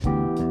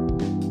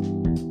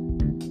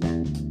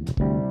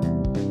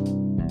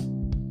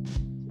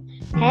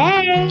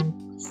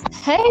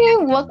Hey,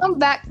 welcome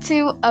back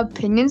to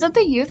Opinions of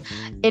the Youth.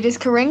 It is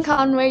Corinne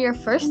Conway, your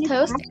first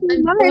host.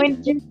 Actually,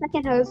 Marge, your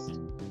second host.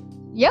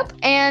 Yep,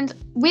 and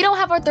we don't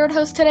have our third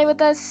host today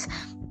with us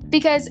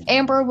because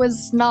Amber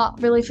was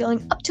not really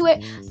feeling up to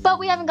it, but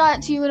we haven't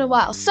gotten to you in a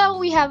while, so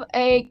we have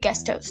a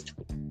guest host.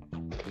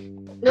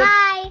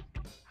 Hi,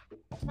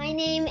 my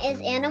name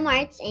is Anna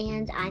Martz,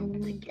 and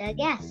I'm the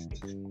guest.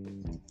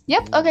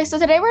 Yep, okay, so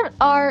today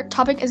our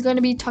topic is going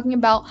to be talking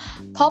about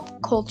pop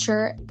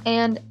culture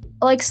and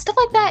like stuff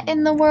like that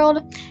in the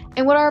world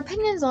and what our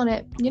opinions on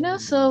it,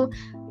 so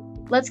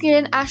let's get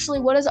in.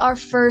 Ashley, what is our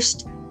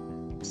first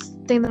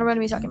thing that we're going to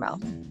be talking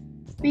about?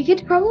 We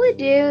could probably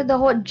do the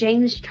whole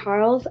James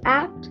Charles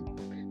Act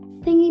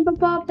thingy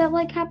bob that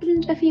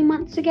happened a few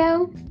months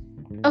ago.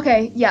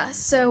 Okay, yeah,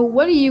 so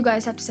what do you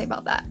guys have to say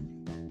about that?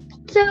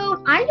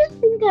 So I just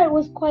think that it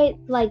was quite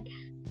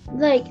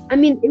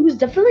it was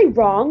definitely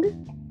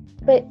wrong.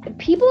 But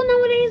people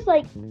nowadays,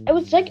 it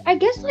was I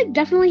guess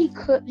definitely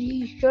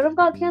he should have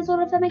got canceled,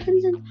 if that makes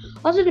any sense.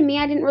 Also, to me,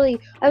 I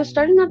was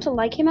starting not to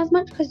like him as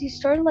much because he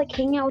started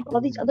hanging out with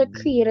all these other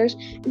creators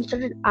and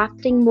started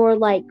acting more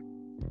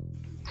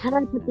how do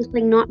I put this,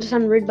 not to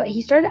sound rude, but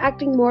he started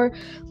acting more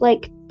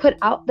put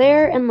out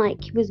there, and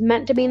he was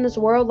meant to be in this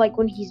world,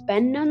 when he's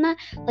been known that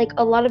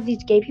a lot of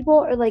these gay people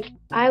are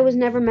I was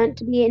never meant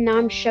to be, and now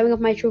I'm showing off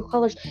my true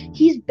colors.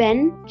 He's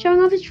been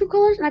showing off his true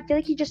colors, and I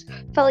feel he just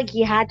felt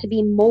he had to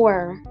be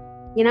more,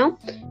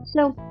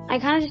 so I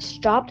kind of just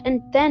stopped.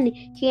 And then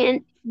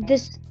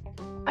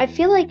I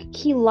feel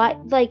he lied,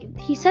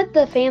 he said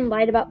the fan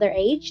lied about their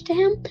age to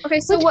him. Okay,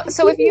 so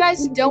if you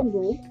guys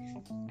don't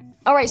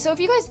Alright, so if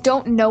you guys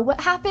don't know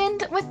what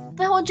happened with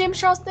the whole James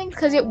Charles thing,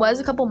 because it was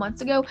a couple months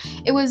ago,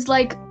 it was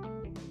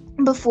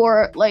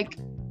before,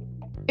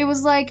 it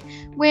was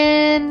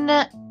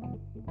when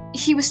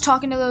he was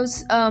talking to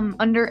those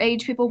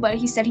underage people, but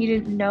he said he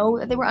didn't know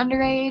that they were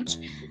underage,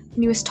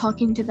 and he was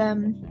talking to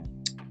them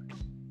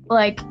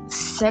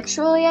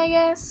sexually, I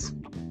guess.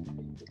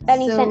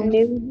 And he sent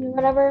nudes or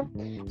whatever.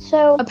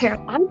 So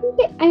apparently, I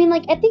think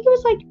it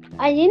was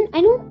I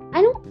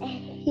don't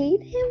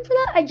hate him for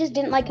that. I just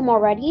didn't like him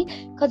already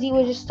because he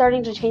was just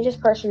starting to change his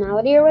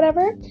personality or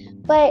whatever.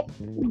 But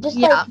just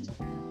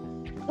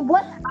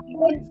what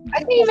I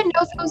didn't even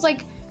know if it was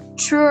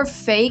true or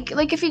fake,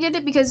 if he did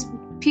it, because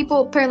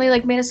people apparently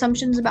made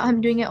assumptions about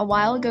him doing it a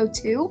while ago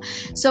too.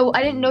 So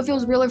I didn't know if it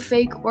was real or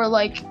fake, or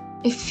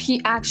if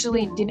he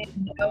actually didn't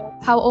know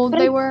how old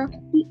they were.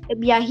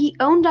 He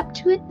owned up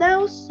to it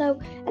though. So,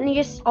 and he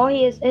just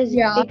his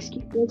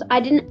excuses. I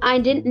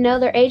didn't know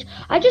their age.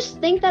 I just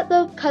think that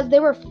though, because they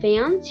were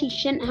fans, he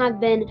shouldn't have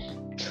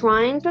been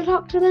trying to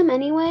talk to them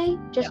anyway,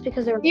 just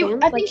because they were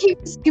fans. I think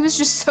he was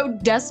just so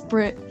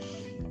desperate.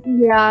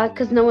 Yeah,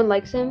 because no one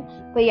likes him.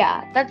 But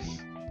yeah, that's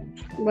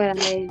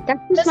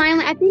just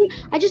my only.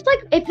 I just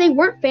if they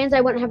weren't fans, I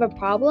wouldn't have a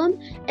problem.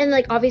 And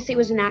obviously it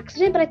was an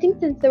accident, but I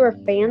think since they were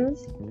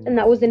fans and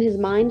that was in his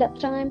mind at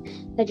the time,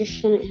 that just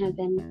shouldn't have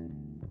been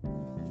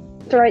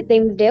the right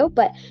thing to do.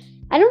 But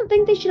I don't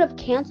think they should have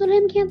canceled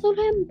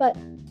him, but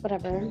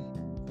whatever.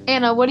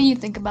 Anna, what do you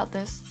think about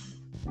this?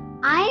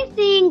 I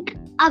think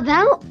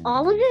about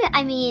all of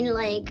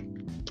it,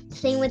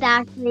 same with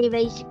Ashley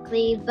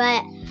basically,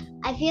 but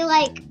I feel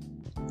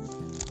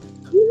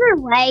either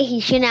way he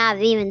shouldn't have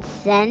even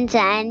sent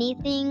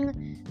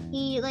anything.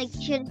 He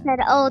should have said,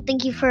 "Oh,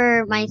 thank you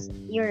for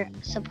your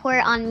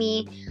support on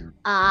me,"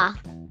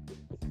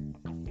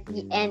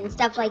 and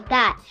stuff like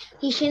that.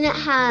 He shouldn't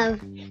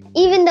have,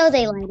 even though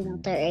they lied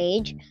about their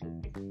age.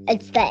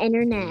 It's the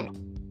internet.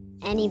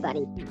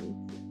 Anybody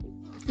can.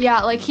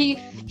 Yeah,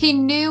 he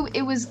knew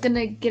it was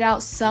gonna get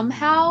out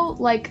somehow.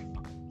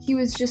 He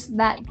was just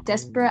that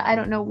desperate. I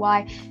don't know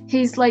why.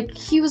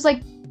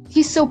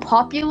 He's so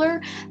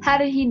popular. How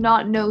did he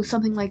not know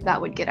something like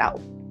that would get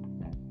out?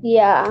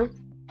 Yeah.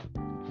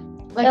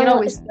 It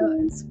always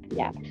does.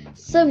 Yeah.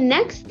 So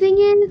next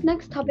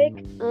topic,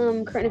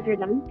 Corinne, if you're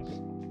done,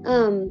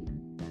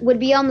 would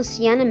be on the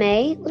Sienna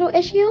May little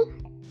issue.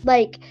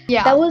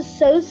 That was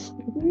so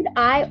stupid.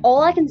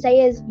 All I can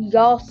say is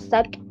y'all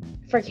suck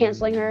for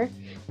canceling her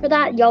for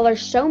that. Y'all are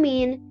so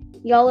mean.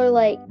 Y'all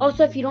are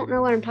also, if you don't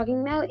know what I'm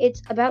talking about,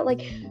 it's about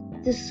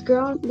this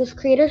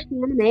creator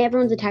Sienna May.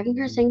 Everyone's attacking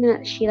her, saying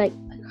that she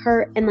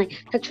her and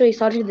sexually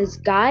assaulted this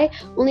guy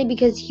only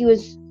because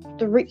he's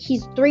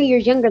 3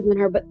 years younger than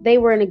her, but they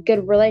were in a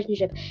good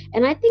relationship.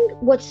 And I think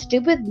what's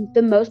stupid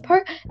the most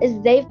part is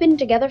they've been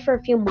together for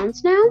a few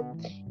months now,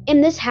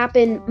 and this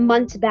happened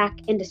months back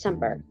in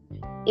December.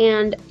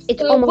 And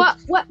it's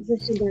almost what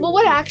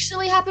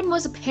actually happened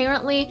was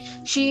apparently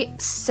she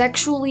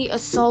sexually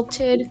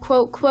assaulted,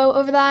 quote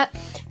over that,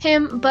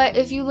 him. But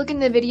if you look in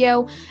the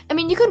video,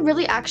 you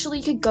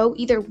could go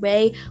either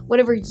way,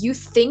 whatever you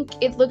think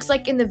it looks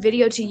like in the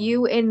video to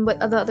you and what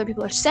the other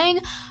people are saying.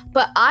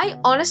 But I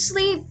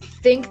honestly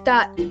think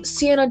that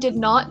Sienna did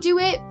not do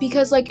it,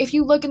 because if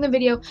you look in the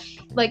video,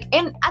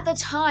 and at the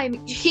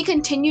time he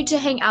continued to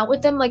hang out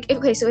with them.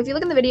 So if you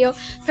look in the video,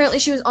 apparently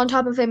she was on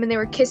top of him and they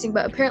were kissing,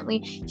 but apparently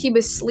he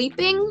was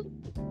sleeping.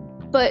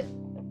 But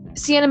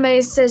Sienna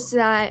May says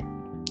that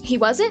he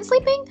wasn't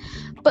sleeping,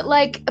 but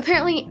like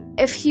apparently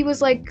if he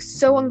was like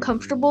so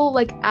uncomfortable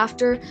like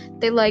after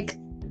they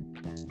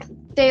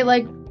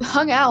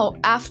hung out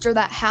after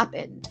that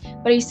happened,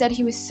 but he said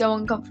he was so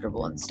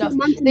uncomfortable and stuff. 2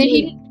 months Then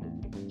he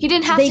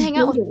didn't have to hang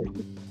out with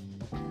dated.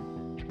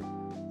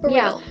 for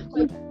Yeah.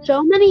 real.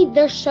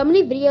 There's so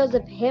many videos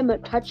of him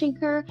touching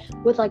her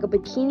with like a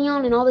bikini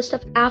on and all this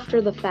stuff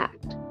after the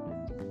fact.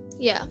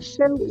 Yeah.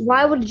 So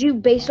why would you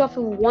base it off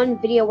of one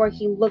video where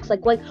he looks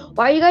like why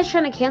are you guys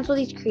trying to cancel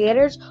these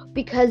creators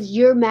because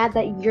you're mad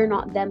that you're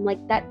not them,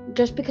 like that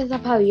just because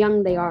of how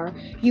young they are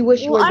you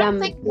wish you Well, were I them.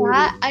 don't think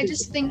that. I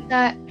just think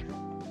that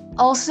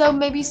also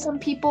maybe some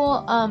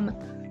people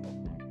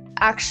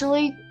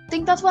actually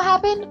think that's what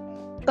happened,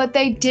 but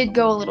they did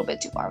go a little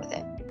bit too far with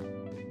it.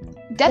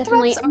 Death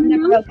Definitely. threats are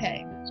never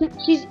okay.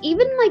 She's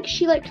even like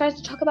she like tries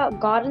to talk about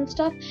God and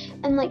stuff,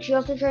 and like she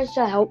also tries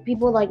to help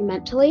people like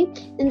mentally,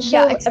 and so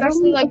Yeah,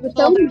 especially, everyone like, is with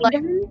so all their, mean to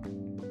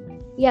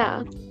her. Yeah,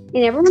 and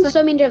everyone's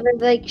so mean to her.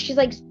 Like she's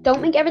like,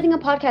 don't make everything a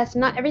podcast.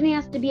 Not everything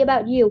has to be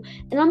about you.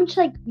 And I'm just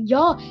like,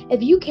 y'all,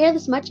 if you care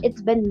this much,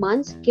 it's been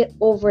months. Get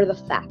over the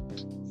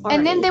fact.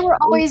 And then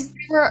already. they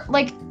were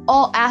like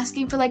all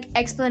asking for like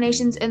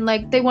explanations and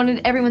like they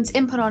wanted everyone's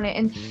input on it.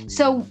 And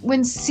so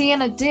when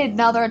Sienna did,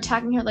 now they're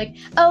attacking her like,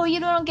 oh, you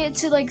don't get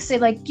to like say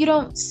like you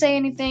don't say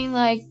anything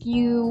like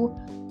you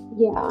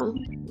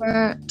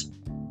weren't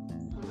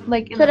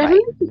like in So the right.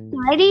 everyone in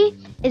society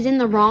is in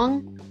the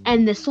wrong,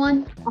 and this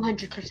one,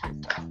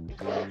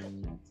 100%.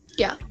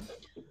 Yeah.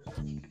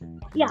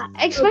 Yeah,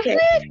 especially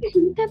if you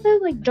think that they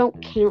like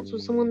don't cancel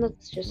someone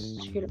that's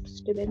just straight up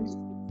stupid.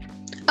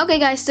 Okay,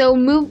 guys, so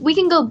we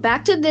can go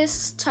back to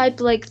this type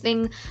like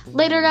thing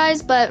later,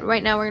 guys, but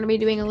right now we're going to be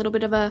doing a little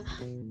bit of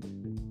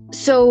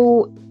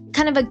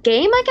kind of a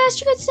game, I guess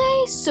you could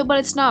say, but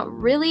it's not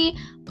really.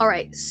 All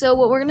right, so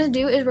what we're going to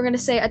do is we're going to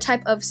say a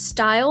type of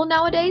style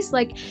nowadays,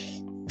 like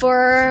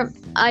for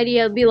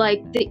idea it'd be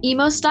like the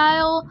emo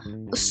style,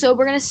 so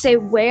we're going to say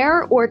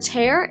wear or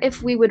tear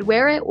if we would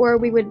wear it or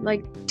we would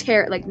like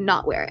tear it, like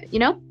not wear it, you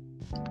know?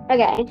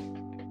 Okay.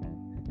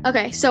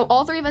 Okay, so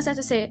all three of us have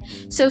to say it.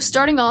 So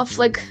starting off,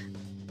 like,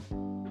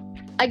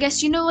 I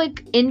guess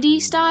like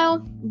indie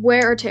style,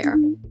 wear or tear.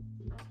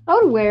 I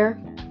would wear.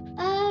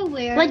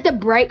 Where? Like the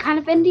bright kind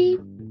of indie?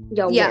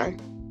 Yo, Yeah. wear.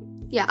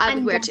 Yeah, I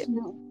would wear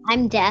too.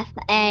 I'm deaf,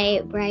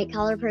 a bright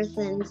color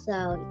person,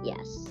 so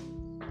yes.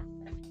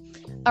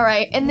 All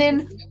right, and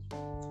then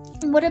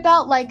what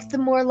about like the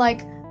more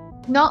like,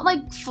 not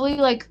like fully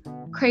like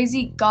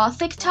crazy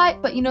gothic type,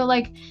 but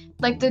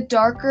like the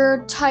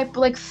darker type,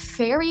 like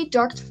fairy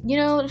dark, I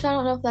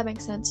don't know if that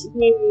makes sense.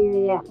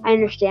 Yeah, I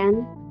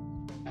understand.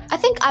 I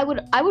think I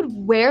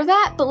would wear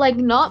that, but like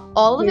not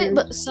all of Yeah. it,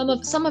 but some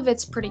of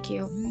it's pretty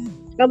cute.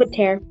 Go with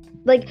tear.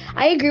 Like,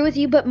 I agree with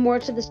you, but more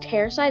to this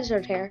tear side, so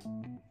tear.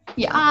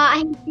 Yeah.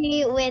 I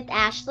agree with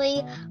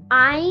Ashley.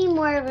 I'm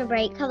more of a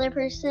bright color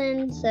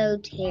person, so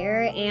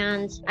tear,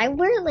 and I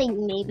wear it like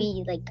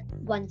maybe like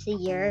once a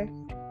year.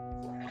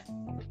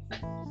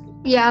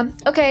 Yeah.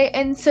 Okay,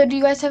 and so do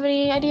you guys have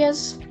any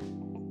ideas?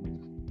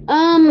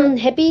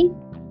 Hippie,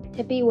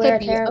 wear,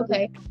 Hippie, tear.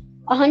 okay.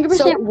 100%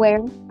 So- wear.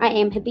 I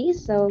am hippie,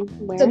 so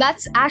wear. So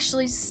that's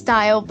Ashley's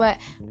style, but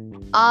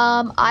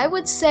I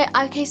would say,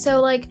 okay, so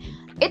like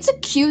it's a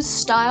cute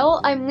style.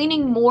 I'm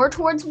leaning more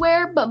towards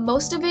wear, but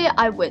most of it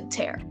I would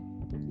tear.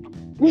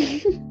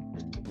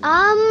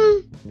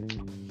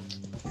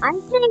 I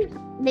think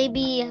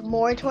maybe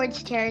more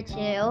towards tear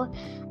too.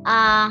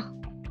 I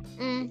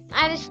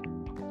just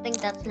think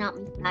that's not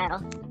my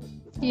style.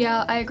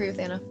 Yeah, I agree with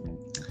Anna.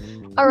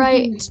 All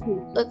right,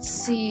 let's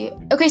see.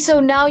 Okay, so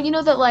now you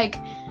know that like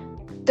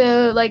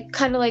the like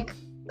kind of like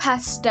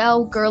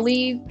pastel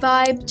girly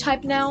vibe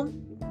type now.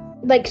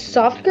 Like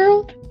soft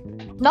girl?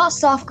 Not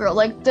soft girl,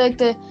 like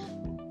the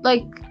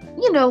like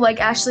like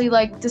Ashley,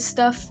 like the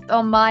stuff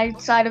on my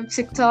side of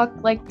TikTok,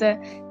 like the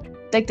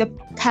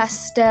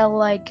pastel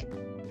like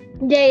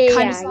Yeah,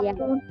 kind of stuff.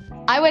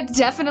 I would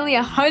definitely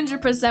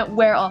 100%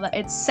 wear all that.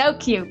 It's so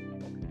cute.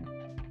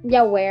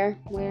 Yeah, wear.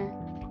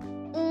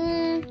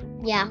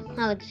 Yeah,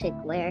 I would say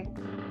wear.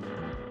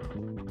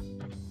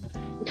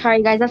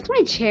 Sorry, guys, that's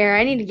my chair.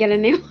 I need to get a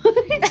new one.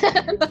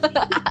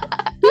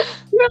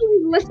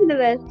 Really listen to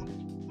this.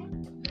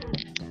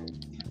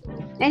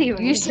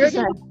 Anyway. You sure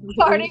you're not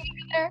farting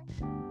over there?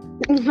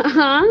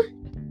 Huh?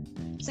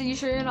 So you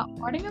sure you're not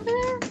farting over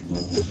there?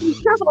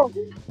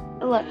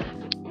 No. Look.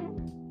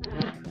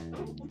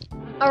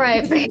 All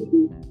right.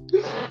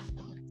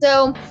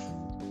 So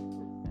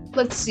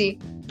let's see.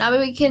 Now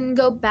we can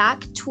go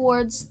back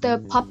towards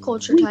the pop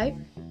culture type.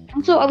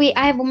 Also, wait,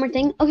 I have one more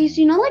thing. Okay,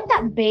 so you know like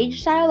that beige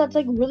style that's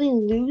like really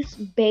loose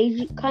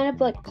beige kind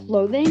of like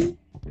clothing?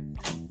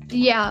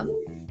 Yeah,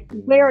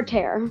 Wear or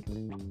tear?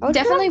 I would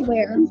definitely say,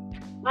 wear.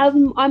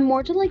 I'm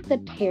more to like the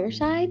tear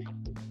side.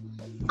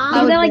 I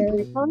Is would that like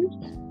wear. colors?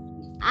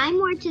 I'm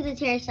more to the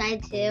tear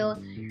side too.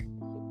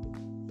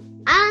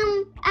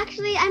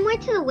 Actually, I'm more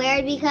to the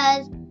wear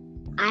because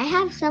I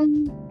have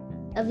some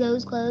of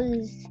those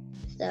clothes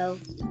So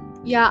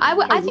Yeah,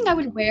 I think I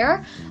would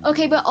wear.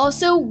 Okay, but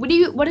also, what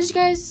is you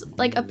guys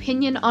like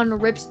opinion on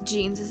ripped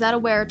jeans? Is that a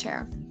wear or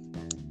tear?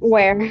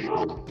 Where?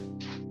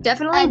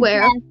 Definitely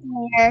wear. def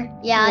wear.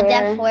 Yeah,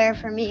 def wear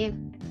for me.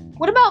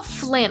 What about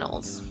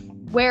flannels?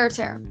 Wear or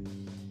tear?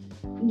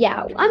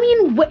 Yeah, I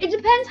mean, it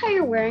depends how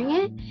you're wearing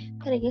it,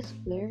 but I guess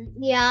where.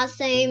 Yeah,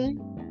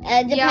 same.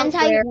 It depends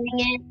how wear. you're wearing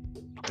it.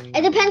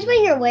 It depends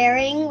what you're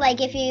wearing. Like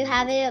if you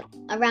have it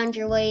around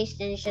your waist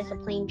and it's just a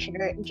plain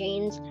shirt and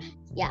jeans,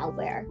 yeah,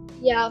 wear.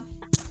 Yeah.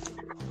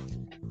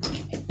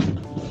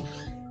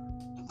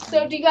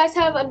 So, do you guys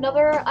have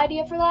another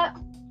idea for that?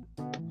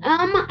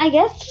 I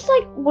guess just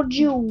like, would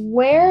you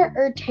wear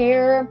or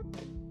tear?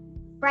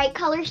 Bright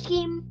color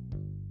scheme.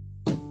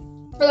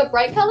 For the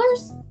bright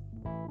colors?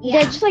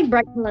 Yeah, just like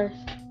bright colors.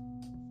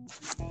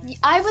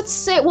 I would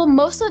say, well,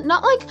 most of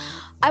not like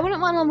I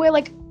wouldn't want to wear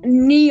like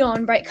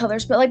neon bright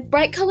colors, but like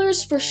bright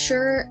colors for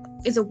sure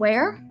is a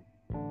wear,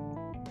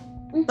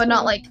 but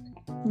not like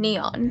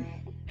neon.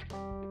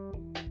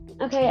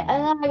 Okay, and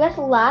then I guess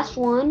the last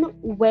one,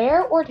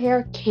 wear or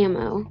tear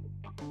camo.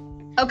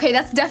 Okay,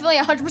 that's definitely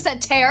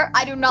 100% tear.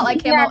 I do not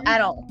like camo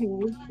at all.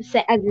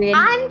 Agreed.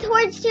 I'm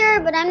towards tear,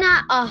 but I'm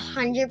not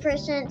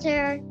 100%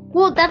 tear.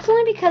 Well, that's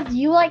only because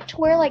you like to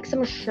wear like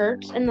some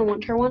shirts in the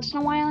winter once in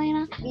a while,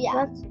 Lena.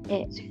 Yeah.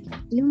 That's it.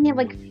 You only have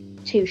like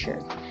 2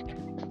 shirts.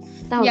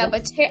 Yeah,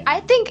 but I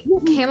think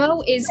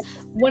camo is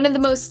one of the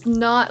most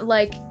not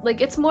like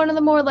it's one of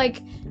the more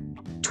like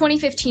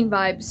 2015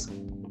 vibes.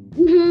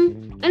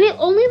 And it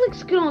only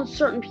looks good on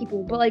certain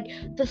people, but like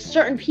the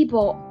certain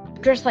people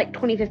dress like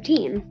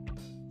 2015.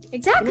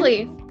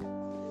 Exactly.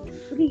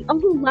 Okay,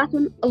 also last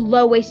one,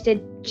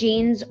 low-waisted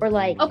jeans or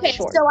like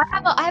shorts. So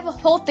I have a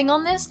whole thing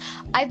on this.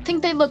 I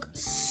think they look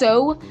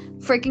so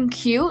freaking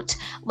cute.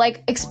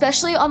 Like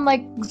especially on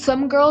like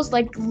some girls,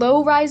 like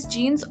low-rise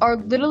jeans are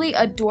literally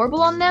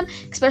adorable on them,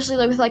 especially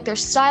like with like their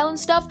style and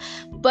stuff.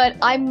 But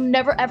I'm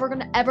never ever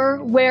gonna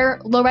ever wear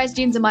low-rise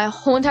jeans in my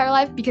whole entire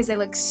life because they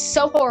look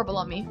so horrible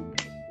on me.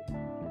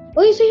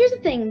 Okay, so here's the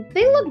thing.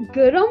 They look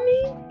good on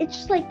me. It's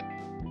just like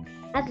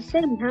at the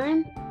same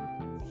time,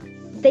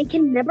 they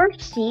can never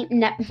seem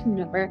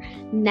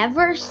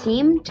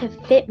to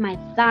fit my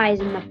thighs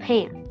in the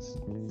pants.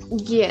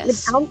 Yes.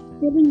 Without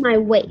fitting my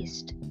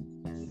waist.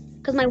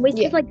 Because my waist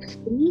is like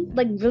skinny,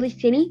 like really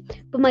skinny,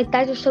 but my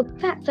thighs are so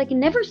fat, so I can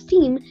never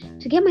seem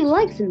to get my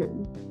legs in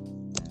them.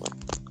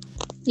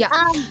 Yeah.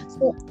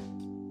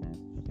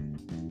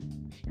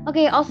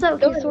 Okay, also,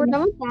 so we're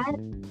done with that.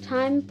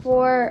 Time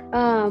for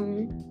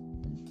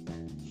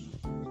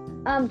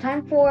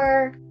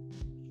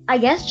I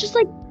guess just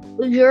like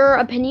your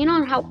opinion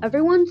on how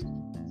everyone's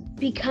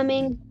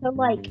becoming so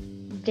like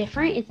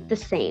different. It's the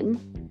same.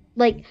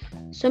 Like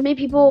so many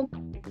people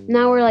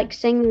now are like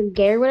saying they're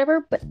gay or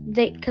whatever, but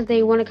because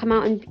they want to come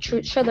out and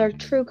show their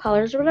true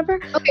colors or whatever.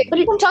 Okay, but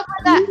we can talk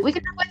about that. We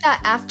can talk about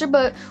that after,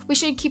 but we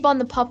should keep on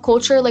the pop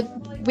culture. Like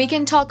we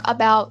can talk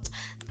about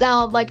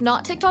now, like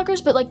not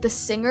TikTokers, but like the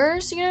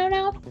singers. You know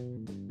now.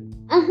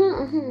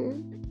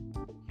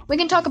 We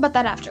can talk about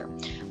that after.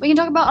 We can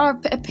talk about our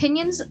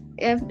opinions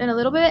in a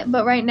little bit,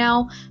 but right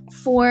now,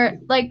 for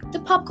like the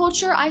pop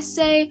culture, I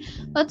say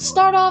let's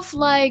start off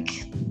like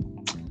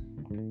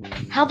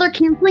how they're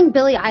canceling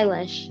Billie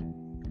Eilish.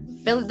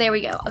 There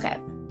we go.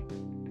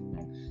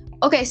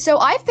 Okay, so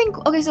I think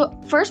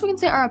so first we can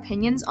say our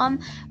opinions on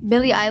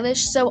Billie Eilish.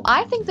 So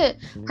I think that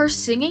her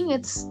singing,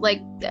 it's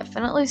like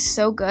definitely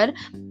so good,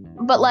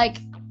 but like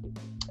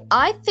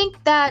I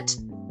think that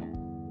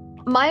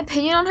my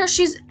opinion on her,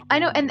 I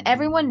know, and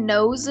everyone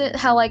knows it,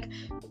 how like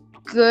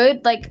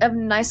good, like a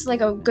nice, like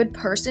a good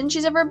person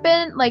she's ever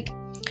been, like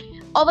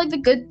all like the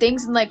good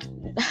things and like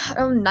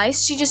how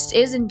nice she just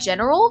is in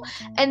general.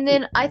 And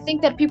then I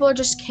think that people are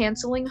just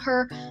canceling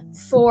her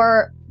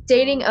for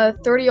dating a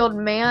 30-year-old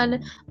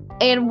man,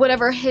 and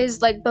whatever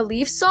his like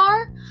beliefs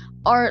are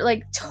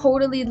like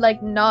totally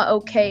like not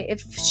okay.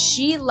 If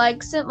she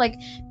likes it, like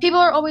people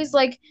are always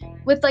like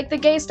with like the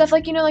gay stuff,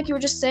 like, you know, like you were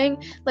just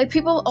saying, like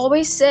people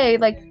always say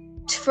like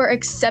for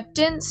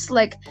acceptance,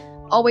 like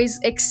always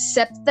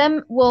accept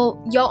them.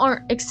 Well, y'all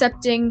aren't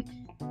accepting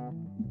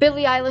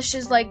Billie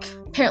Eilish's like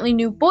apparently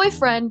new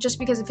boyfriend just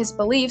because of his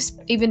beliefs,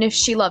 even if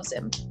she loves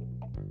him.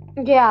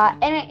 Yeah,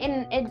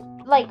 and it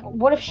like,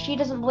 what if she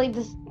doesn't believe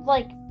this?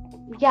 Like,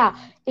 yeah,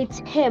 it's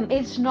him,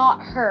 it's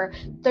not her.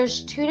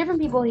 There's 2 different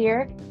people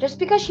here. Just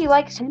because she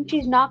likes him,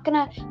 she's not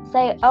gonna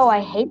say, oh, I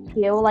hate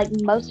you, like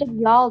most of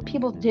y'all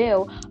people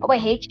do. Oh, I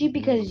hate you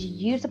because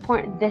you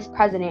support this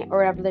president or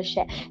whatever this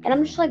shit. And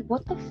I'm just like,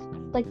 what the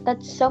like,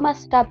 that's so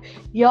messed up.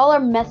 Y'all are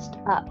messed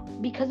up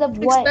because of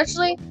what?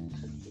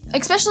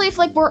 Especially if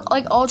like we're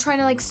like all trying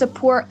to like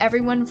support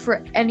everyone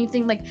for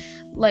anything,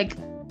 like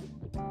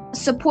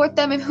support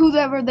them and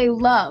whoever they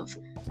love.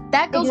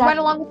 That goes right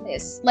along with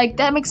this. Like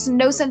that makes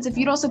no sense. If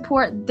you don't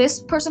support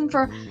this person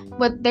for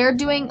what they're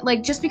doing,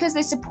 like just because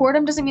they support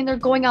them doesn't mean they're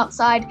going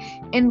outside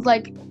and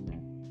like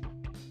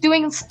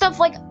doing stuff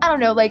like, I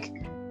don't know, like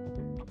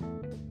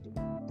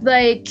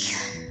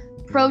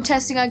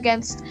protesting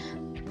against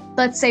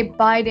let's say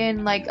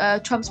Biden, like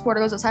Trump supporter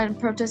goes outside and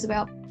protests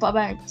about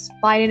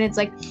Biden, it's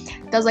like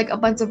does like a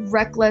bunch of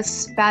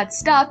reckless bad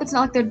stuff. It's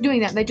not like they're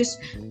doing that. They just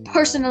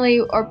personally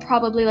or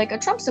probably like a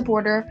Trump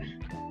supporter,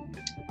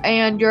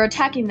 and you're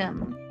attacking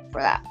them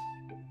for that.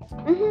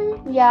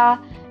 Yeah.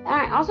 And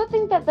I also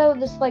think that though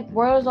this like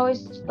world is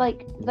always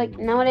like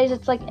nowadays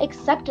it's like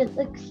acceptance.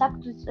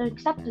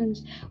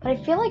 But I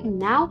feel like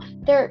now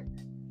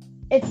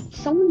if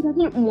someone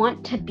doesn't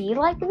want to be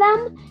like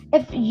them,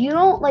 if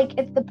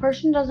the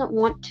person doesn't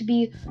want to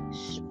be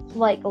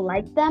like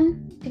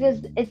them,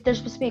 because if there's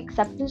supposed to be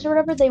acceptance or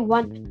whatever,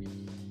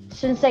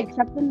 since they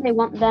accept them, they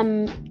want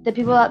the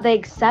people that they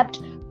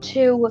accept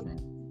to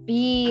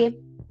be.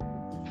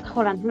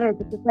 Hold on,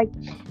 it's like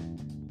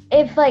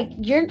if like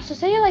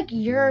say like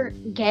you're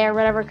gay or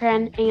whatever,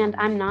 Karen, and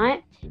I'm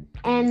not,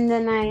 and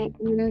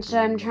so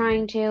I'm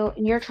trying to,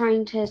 and you're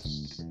trying to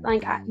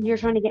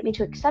get me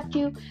to accept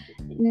you,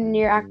 and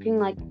you're acting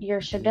like you're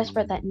so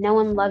desperate that no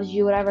one loves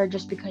you, whatever,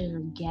 just because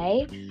you're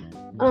gay.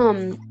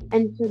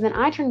 And so then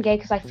I turn gay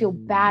because I feel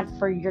bad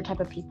for your type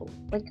of people.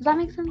 Like, does that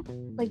make sense?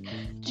 Like,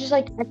 just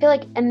like I feel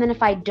like, and then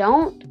if I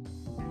don't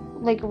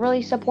like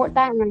really support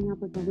that and I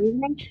have like a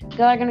reasoning,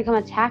 y'all are gonna come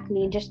attack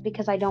me just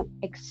because I don't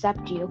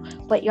accept you.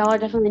 But y'all are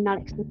definitely not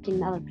accepting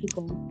the other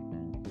people.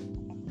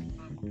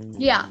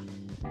 Yeah.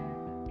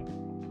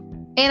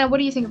 Anna, what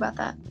do you think about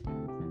that?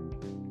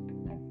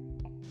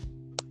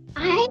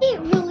 I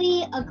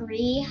really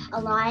agree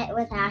a lot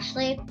with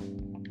Ashley,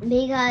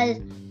 because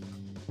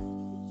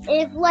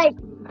if like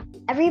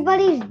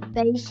everybody's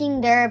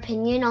basing their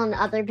opinion on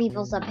other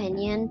people's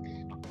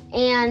opinion,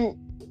 and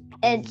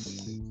I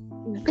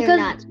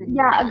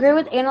agree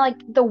with Anna.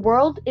 Like the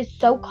world is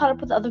so caught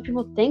up with what other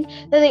people think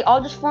that they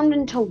all just formed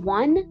into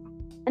one,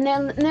 and they're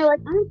like,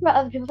 I don't care what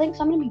other people think,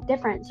 so I'm gonna be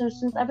different. So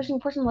since every single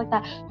person is like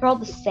that, they're all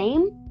the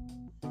same.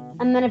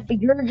 And then if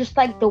you're just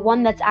like the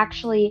one that's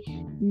actually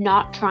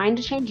not trying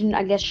to change and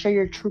I guess show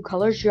your true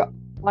colors, you're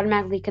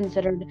automatically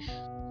considered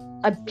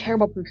a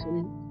terrible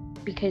person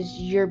because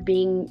you're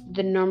being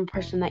the normal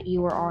person that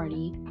you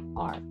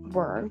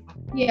were.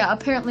 Yeah,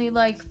 apparently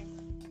like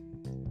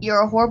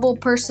you're a horrible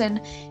person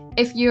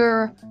if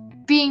you're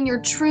being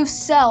your true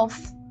self,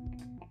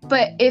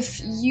 but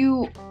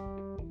you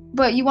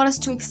want us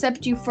to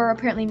accept you for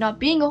apparently not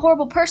being a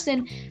horrible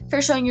person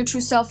for showing your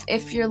true self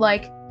if you're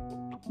like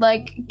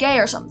gay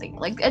or something.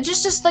 Like it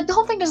just like the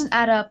whole thing doesn't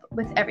add up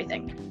with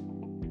everything.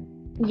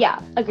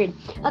 Yeah, agreed.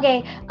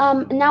 Okay,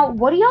 now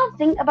what do y'all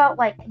think about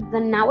like the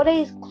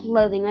nowadays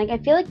clothing? Like I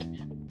feel like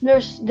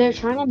they're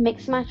trying to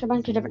mix and match a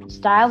bunch of different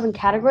styles and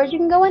categories you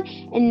can go in,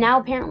 and now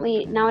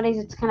apparently nowadays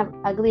it's kind of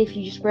ugly if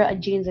you just wear a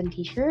jeans and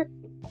t-shirt.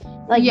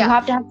 Like you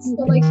have to have some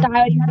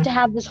style, you have to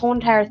have this whole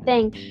entire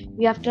thing.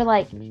 You have to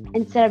like,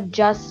 instead of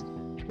just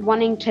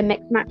wanting to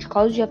mix and match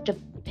clothes, you have to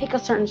pick a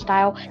certain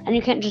style, and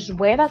you can't just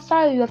wear that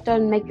style. You have to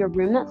make your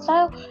room that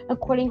style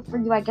according for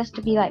you, I guess,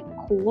 to be like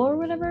cool or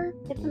whatever.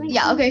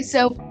 Yeah. Okay.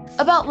 So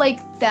about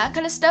like that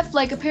kind of stuff,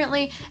 like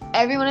apparently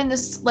everyone in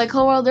this like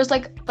whole world, there's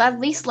like at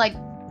least like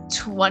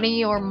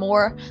 20 or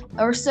more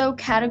or so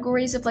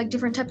categories of like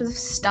different types of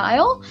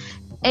style,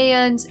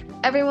 and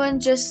everyone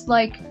just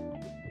like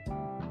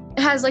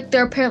has like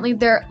their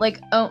like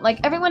own, like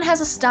everyone has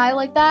a style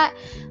like that.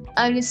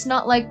 And it's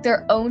not like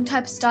their own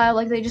type of style,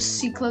 like they just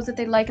see clothes that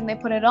they like and they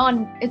put it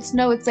on. It's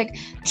like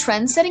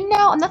trend setting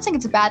now. I'm not saying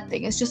it's a bad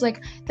thing. It's just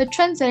like the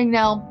trend setting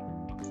now,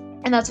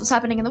 and that's what's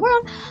happening in the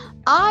world.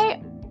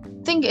 I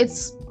think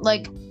it's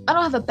like, I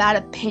don't have a bad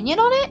opinion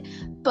on it,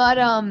 but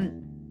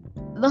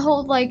the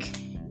whole like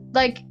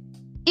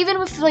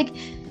even if like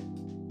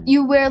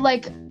you wear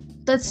like,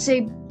 let's say,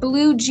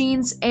 blue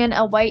jeans and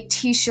a white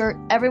t-shirt,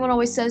 everyone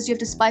always says you have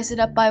to spice it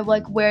up by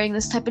like wearing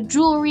this type of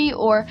jewelry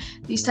or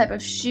these type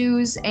of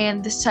shoes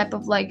and this type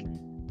of like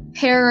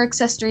hair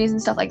accessories and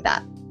stuff like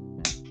that.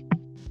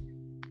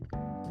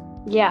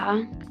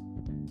 Yeah.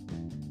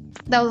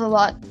 That was a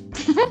lot.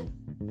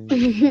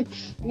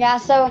 Yeah,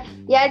 so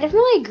yeah, I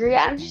definitely agree.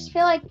 I just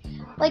feel like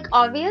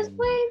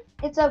obviously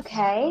it's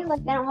okay.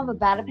 Like I don't have a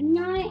bad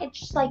opinion on it. It's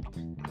just like,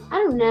 I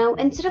don't know.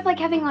 Instead of like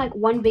having like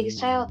one big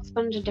style, it's a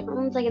bunch of different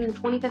ones. Like in the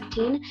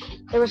 2015,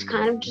 there was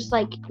kind of just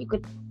like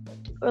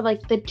or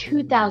like the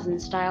 2000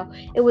 style.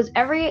 It was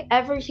every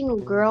single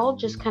girl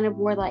just kind of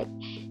wore like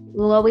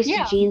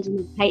low-waisted jeans and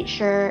a tight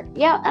shirt.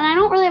 Yeah, and I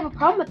don't really have a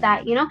problem with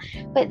that, you know.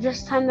 But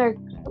this time they're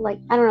like,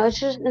 I don't know. It's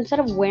just instead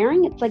of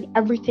wearing, it's like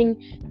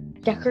everything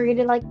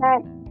decorated like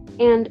that.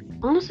 And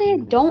honestly, I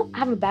don't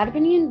have a bad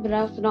opinion, but I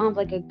also don't have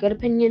like a good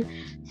opinion.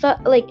 So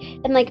like,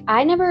 and like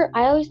I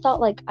always thought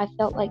like I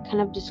felt like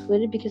kind of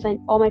excluded because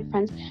all my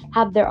friends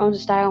have their own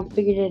style and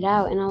figured it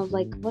out, and I was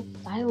like, what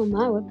style am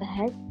I? What the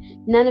heck?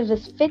 None of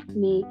this fits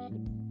me.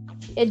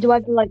 Do I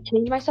have to like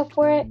change myself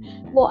for it?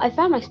 Well, I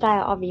found my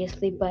style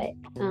obviously, but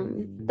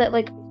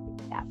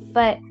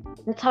but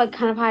that's how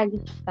I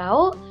just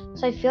felt.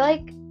 So I feel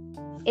like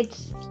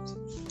it's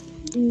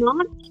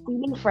not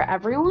suiting for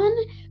everyone,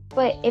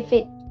 but if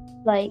it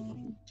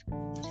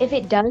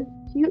does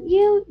suit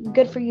you,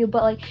 good for you.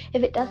 But like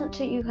if it doesn't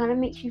suit you, kind of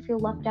makes you feel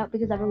left out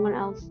because everyone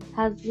else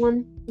has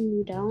one and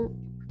you don't.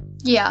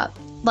 Yeah,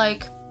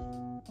 like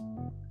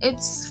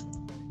it's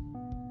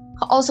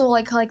also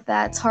like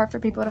that. It's hard for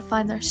people to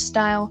find their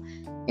style.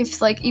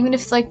 If like even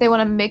if like they want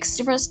to mix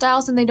different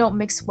styles and they don't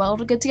mix well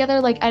to get together.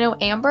 Like I know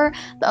Amber,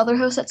 the other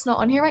host that's not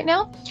on here right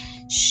now,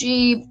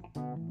 she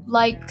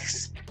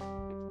likes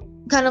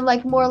kind of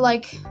like more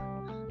like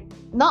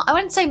not I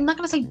wouldn't say I'm not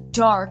gonna say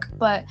dark,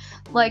 but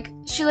like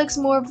she likes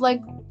more of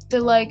like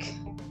the like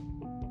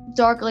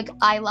dark like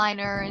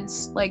eyeliner and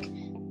like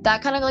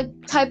that kind of like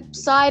type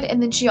side,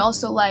 and then she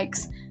also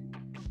likes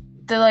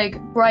the like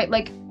bright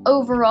like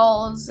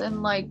overalls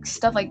and like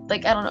stuff like I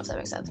don't know if that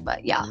makes sense,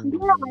 but yeah.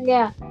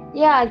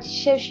 Yeah.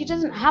 She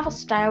doesn't have a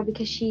style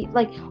because she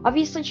like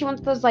obviously she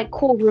wants those like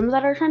cool rooms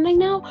that are trending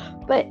now,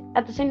 but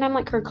at the same time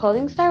like her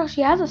clothing style,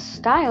 she has a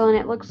style and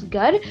it looks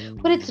good,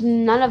 but it's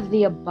none of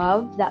the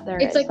above that there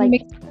It's is. like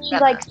She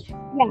likes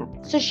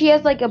so she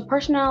has like a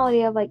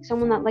personality of like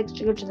someone that likes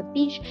to go to the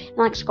beach and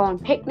likes to go on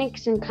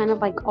picnics and kind of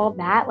like all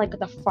that, like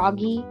the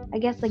froggy, I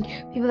guess, like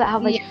people that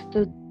have like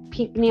the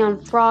pink neon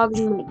frogs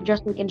and like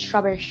just like in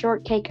strawberry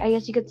shortcake, I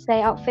guess you could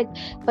say, outfit.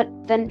 But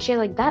then she has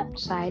like that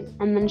side,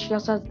 and then she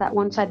also has that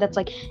one side that's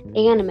like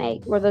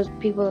anime, where those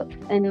people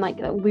in like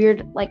a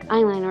weird like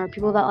eyeliner, or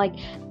people that like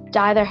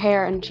dye their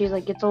hair, and she's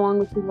like gets along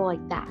with people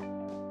like that.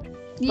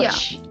 Yeah,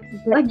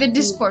 like the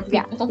Discord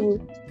people.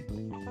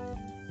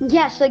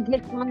 Yeah, so like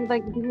gets along with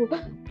like people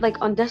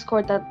like on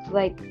Discord that's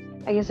like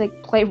I guess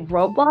like play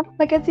Roblox,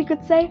 I guess you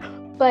could say,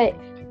 but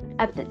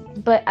at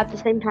the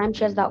same time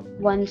she has that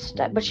one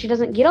but she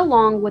doesn't get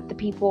along with the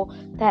people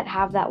that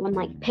have that one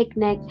like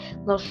picnic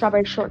little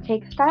strawberry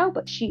shortcake style,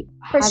 but she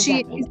has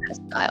that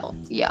style.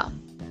 Yeah.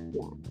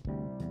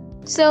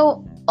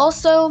 So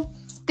also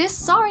this,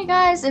 sorry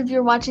guys if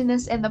you're watching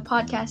this and the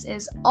podcast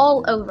is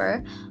all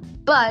over,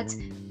 but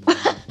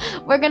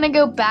we're gonna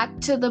go back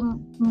to the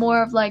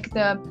more of like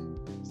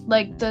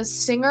the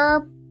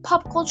singer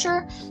pop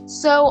culture.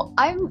 So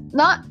I'm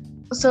not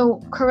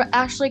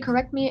actually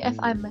correct me if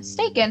I'm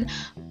mistaken,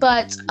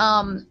 but isn't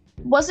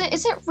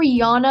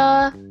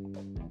Rihanna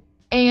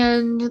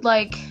and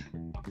like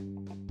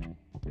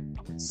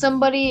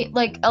somebody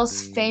like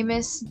else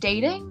famous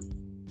dating?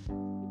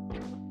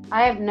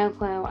 I have no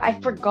clue. I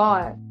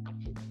forgot.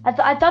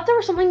 I thought there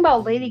was something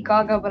about Lady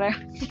Gaga, but I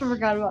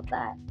forgot about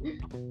that.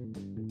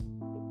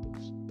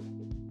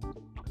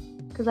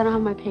 Because I don't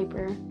have my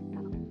paper.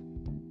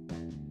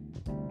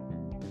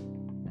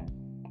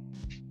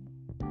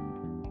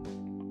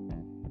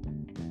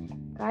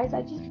 Guys,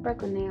 I just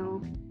broke a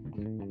nail.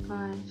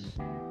 Gosh.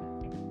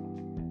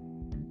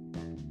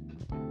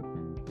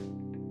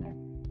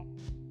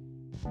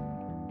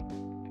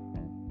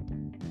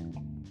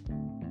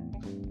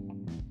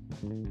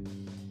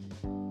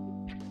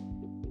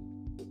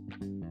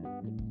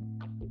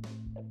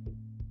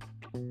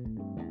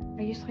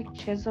 I just like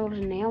chiseled a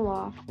nail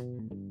off.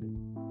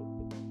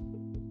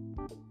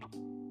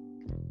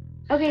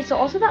 Okay, so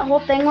also that whole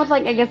thing with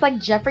like I guess like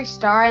Jeffree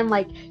Star and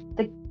like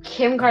the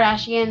Kim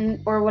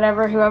Kardashian or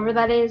whatever, whoever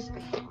that is,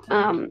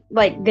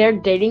 like they're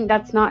dating.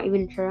 That's not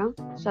even true.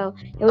 So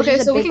it was okay,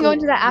 so we can go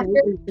into that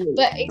after.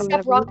 But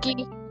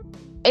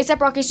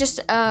ASAP Rocky's just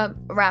a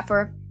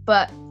rapper,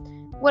 but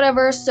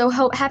whatever. So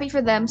happy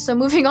for them. So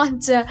moving on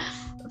to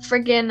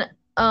friggin'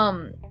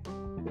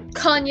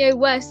 Kanye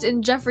West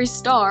and Jeffree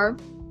Star.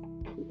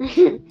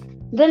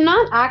 They're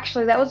not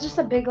actually. That was just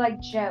a big like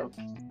joke.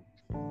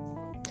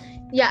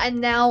 Yeah,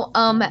 and now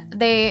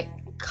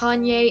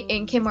Kanye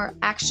and Kim are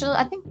actually,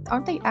 I think,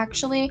 aren't they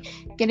actually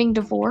getting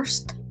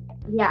divorced?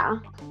 Yeah.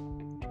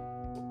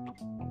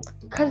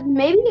 Because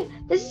maybe,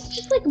 this is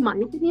just like my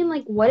opinion,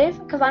 like what if,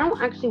 because I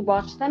don't actually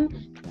watch them,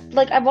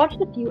 like I've watched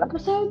a few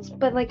episodes,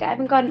 but like I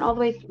haven't gotten all the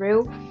way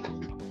through,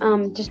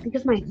 just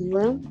because my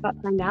Hulu got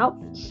signed out.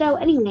 So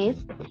anyways,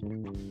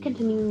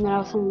 continuing what I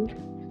was saying,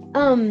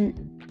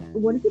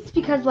 what if it's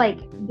because like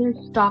they're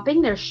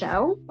stopping their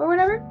show or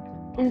whatever,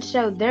 and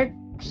so they're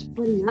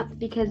splitting up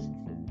because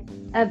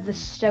of the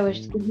show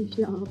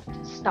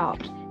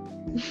stopped.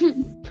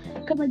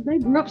 Because like they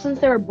grew up since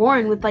they were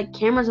born with like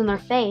cameras in their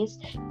face,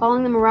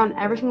 following them around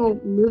every single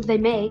move they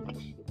make,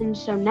 and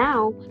so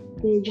now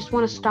they just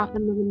want to stop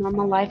them living a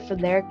normal life for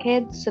their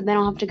kids, so they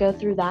don't have to go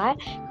through that.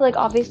 But, like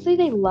obviously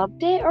they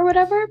loved it or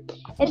whatever.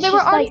 They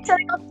were already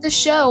setting up the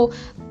show,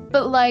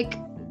 but like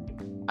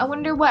I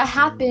wonder what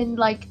happened.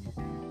 Like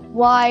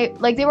why?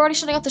 Like they were already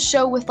shutting out the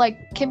show with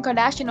like Kim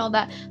Kardashian and all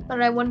that,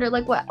 but I wonder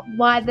like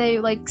why they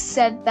like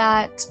said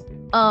that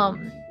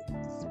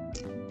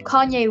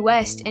Kanye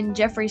West and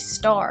Jeffree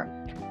Star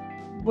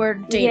were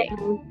dating.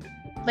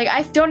 Yeah. Like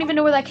I don't even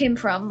know where that came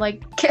from.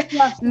 Like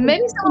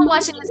maybe someone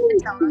watching this can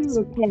tell us.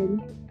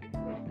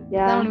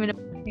 Yeah. I don't even know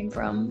where it came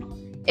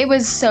from. It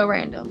was so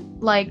random.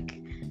 Like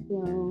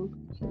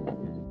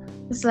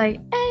it's like,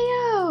 hey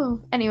yo.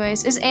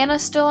 Anyways, is Anna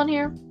still on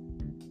here?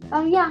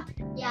 Yeah.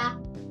 Yeah.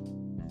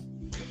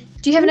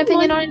 Do you have an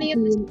opinion on any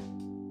of this?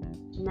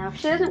 No,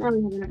 she doesn't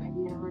really have an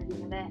opinion on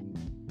any of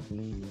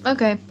it.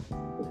 Okay.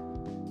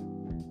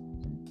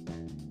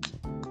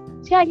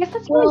 Yeah, I guess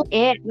that's really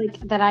it, like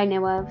that I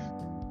know of.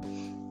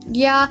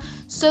 Yeah,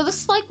 so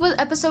this like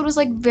episode was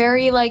like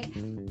very like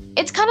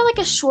it's kind of like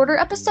a shorter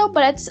episode,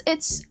 but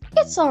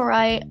it's all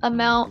right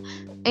amount.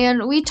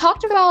 And we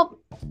talked about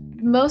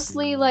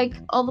mostly like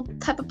all the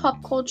type of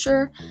pop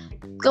culture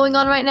going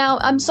on right now.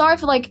 I'm sorry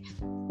if like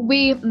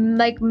we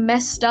like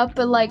messed up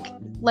and like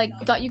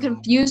got you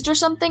confused or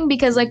something,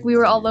 because like we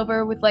were all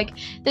over with like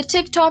the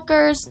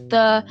TikTokers,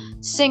 the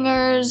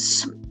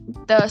singers,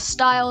 the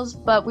styles,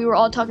 but we were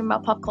all talking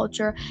about pop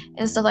culture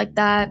and stuff like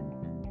that.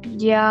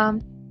 Yeah.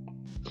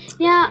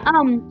 Yeah,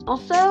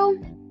 also,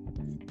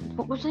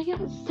 what was I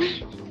gonna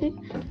say?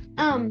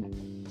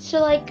 So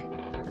like,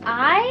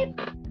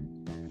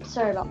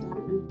 sorry about that,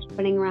 I'm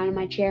spinning around in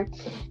my chair.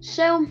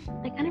 So,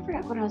 I kind of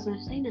forgot what I was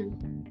gonna say now.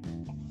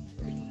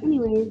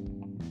 Anyways,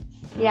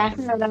 yeah, I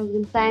forgot what I was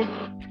gonna say.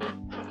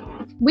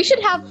 We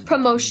should have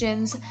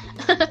promotions.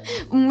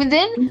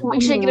 Then we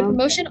should get a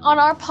promotion on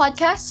our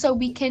podcast so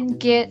we can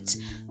get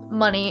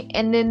money.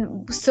 And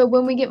then so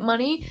when we get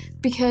money,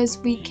 because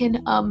we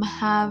can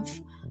have,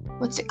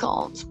 what's it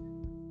called?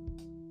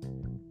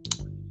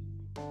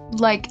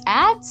 Like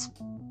ads?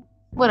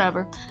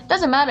 Whatever.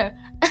 Doesn't matter.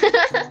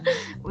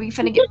 We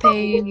finna get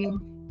paid.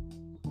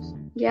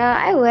 Yeah,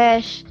 I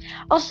wish.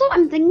 Also,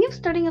 I'm thinking of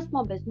starting a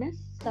small business,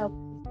 so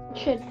I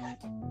should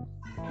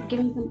give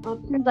me some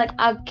options. Like,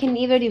 I can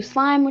either do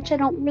slime, which I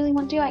don't really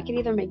want to do. I can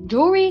either make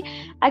jewelry.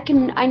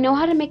 I know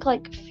how to make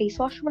like face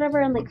wash or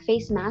whatever, and like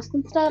face masks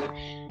and stuff.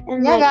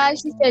 And Yeah, like,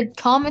 guys, she said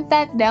comment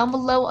that down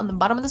below on the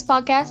bottom of this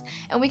podcast,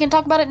 and we can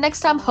talk about it next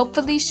time.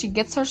 Hopefully, she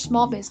gets her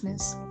small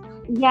business.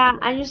 yeah,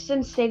 I just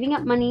am saving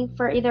up money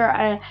for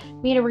either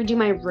me to redo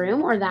my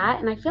room or that.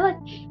 And I feel like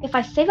if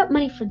I save up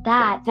money for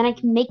that, then I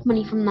can make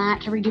money from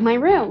that to redo my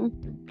room.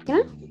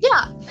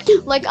 Yeah,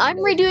 like I'm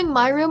redoing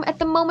my room at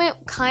the moment,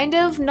 kind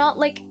of not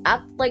like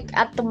at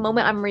the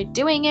moment I'm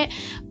redoing it,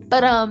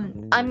 but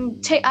I'm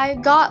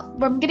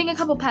getting a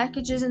couple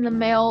packages in the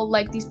mail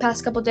like these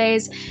past couple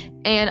days,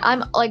 and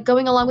I'm like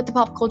going along with the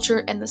pop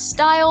culture and the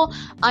style.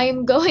 I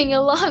am going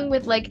along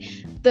with like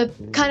the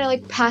kind of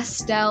like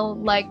pastel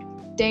like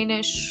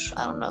Danish.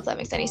 I don't know if that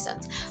makes any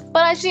sense,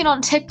 but I've seen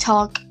on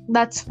TikTok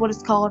that's what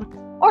it's called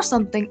or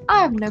something.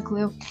 I have no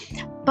clue,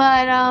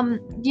 but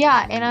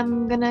yeah, and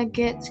I'm gonna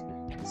get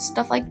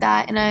stuff like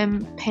that, and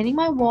I'm painting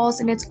my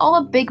walls, and it's all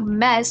a big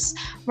mess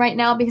right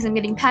now because I'm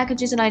getting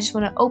packages and I just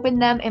want to open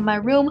them in my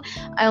room.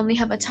 I only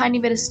have a tiny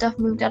bit of stuff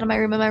moved out of my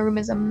room, and my room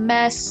is a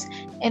mess,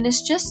 and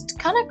it's just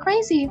kind of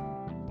crazy.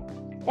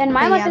 And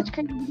my But life yeah. is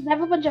crazy because I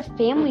have a bunch of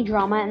family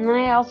drama, and then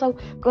I also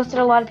ghosted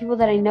a lot of people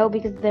that I know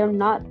because they're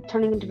not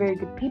turning into very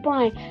good people,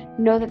 and I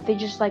know that they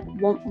just like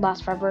won't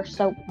last forever.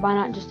 So why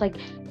not just like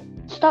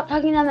stop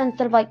talking to them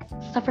instead of like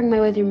suffering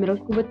my way through middle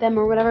school with them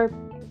or whatever,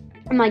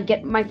 and like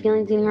get my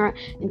feelings in hurt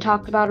and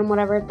talk about them,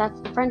 whatever. That's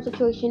the friend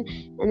situation.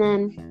 And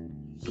then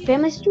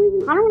family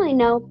situation, I don't really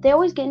know. They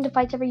always get into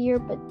fights every year,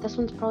 but this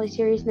one's probably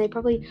serious, and they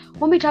probably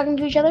won't be talking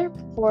to each other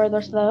for the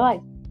rest of their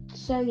life.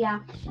 So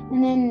yeah.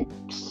 And then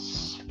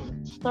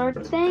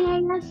third thing,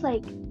 I guess,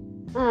 like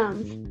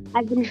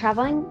I've been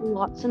traveling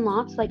lots and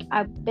lots. Like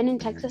I've been in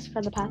Texas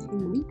for the past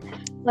month,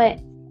 but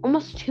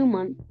almost 2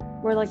 months,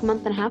 or like a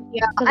month and a half.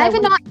 Yeah, 'cause I have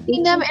went not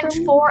seen them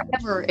fishing in for a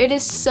forever. It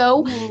is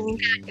so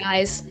week. sad,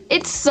 guys.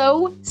 It's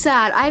so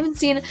sad. I haven't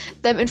seen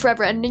them in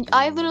forever, and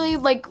I literally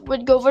like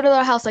would go over to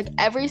their house like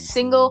every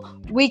single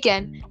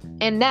weekend,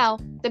 and now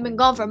they've been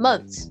gone for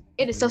months.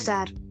 It is so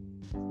sad.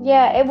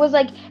 Yeah, it was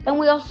like, and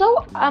we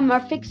also are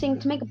fixing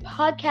to make a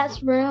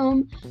podcast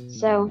room.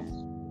 So,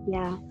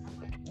 yeah.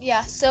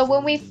 Yeah, so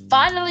when we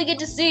finally get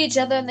to see each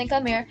other and they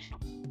come here,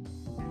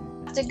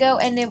 we have to go,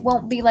 and it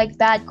won't be like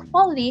bad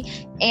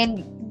quality,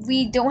 and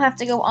we don't have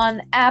to go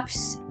on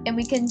apps, and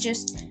we can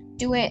just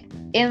do it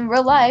in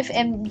real life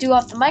and do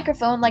off the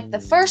microphone like the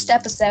first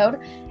episode,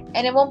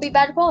 and it won't be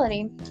bad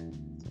quality.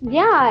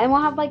 Yeah, and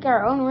we'll have like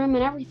our own room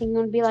and everything.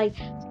 It'll be like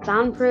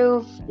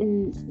soundproof,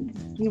 and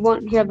you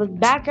won't hear the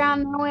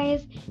background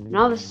noise and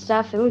all this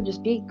stuff. It would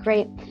just be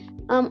great.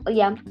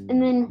 Yeah,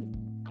 and then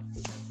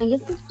I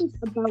guess this is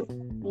about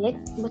it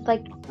with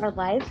like our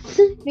lives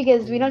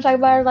because we don't talk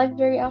about our lives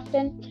very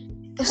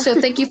often. So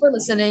thank you for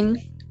listening.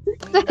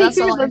 That's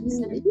all I have to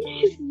say.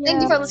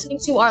 Thank you for listening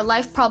to our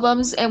life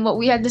problems and what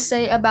we had to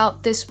say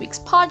about this week's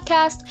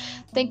podcast.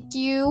 Thank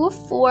you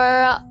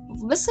for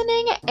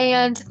listening,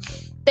 and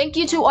thank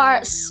you to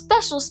our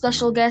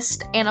special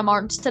guest, Anna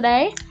Martins,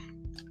 today.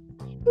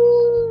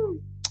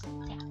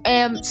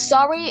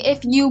 Sorry if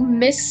you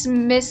miss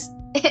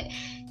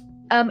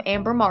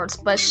Amber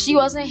Martins, but she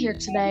wasn't here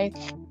today.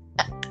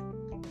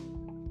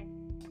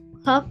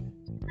 Huh?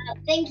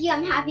 Thank you.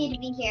 I'm happy to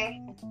be here.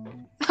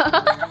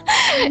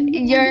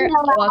 You're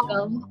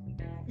welcome.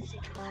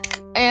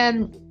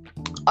 And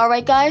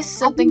alright, guys,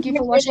 so thank you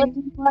for watching.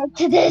 Looking forward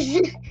to this.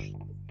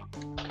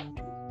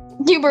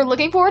 You were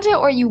looking forward to it,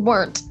 or you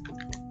weren't?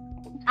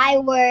 I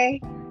were.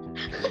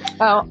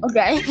 Oh,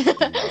 okay.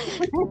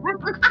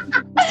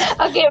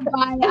 Okay,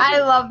 bye. I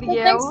love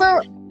you.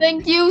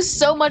 Thank you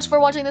so much for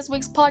watching this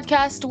week's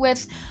podcast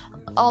with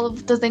all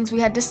of the things we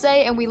had to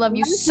say, and we love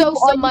you so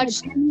All your much.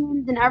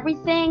 opinions and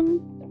everything.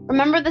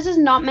 Remember, this is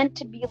not meant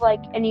to be like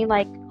any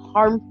like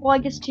harmful, I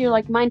guess, to your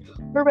like mind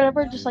or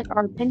whatever, just like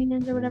our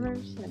opinions or whatever.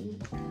 So.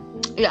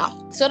 Yeah.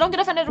 So don't get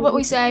offended at what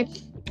we say,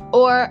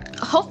 or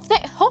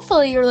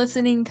hopefully you're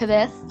listening to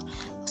this.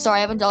 Sorry,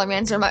 I have a dollar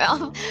answer in my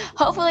mouth.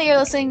 Hopefully you're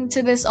listening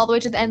to this all the way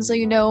to the end, so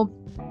you know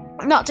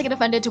not to get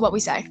offended to what we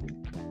say.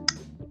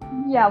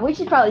 Yeah, we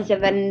should probably say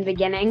that in the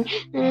beginning.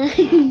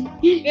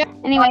 Yeah.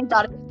 Anyway,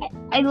 Got it.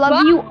 I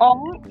love you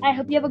all. I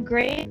hope you have a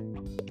great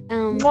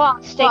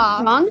stay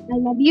strong. I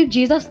love you.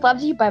 Jesus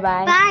loves you. Bye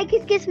bye. Bye.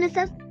 Kiss, kiss, miss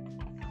us.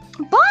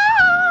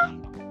 Bye.